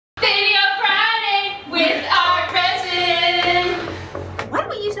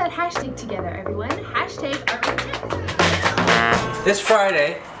that hashtag together, everyone. Hashtag ArtResin. This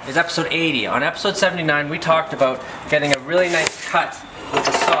Friday is episode 80. On episode 79, we talked about getting a really nice cut with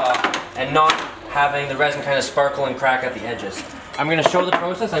the saw and not having the resin kind of sparkle and crack at the edges. I'm going to show the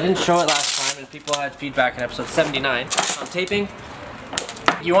process. I didn't show it last time and people had feedback in episode 79. On taping,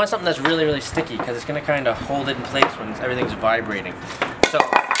 you want something that's really, really sticky because it's going to kind of hold it in place when everything's vibrating. So,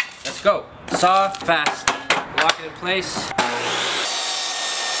 let's go. Saw fast. Lock it in place.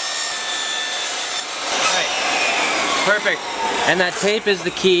 Alright. Perfect. And that tape is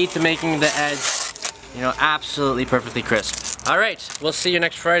the key to making the edge, you know, absolutely perfectly crisp. Alright, we'll see you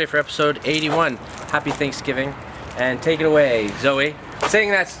next Friday for episode 81. Happy Thanksgiving. And take it away, Zoe. Sing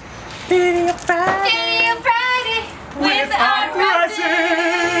that. Video Friday with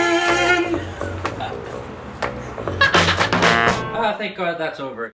ArtResin. Thank God that's over.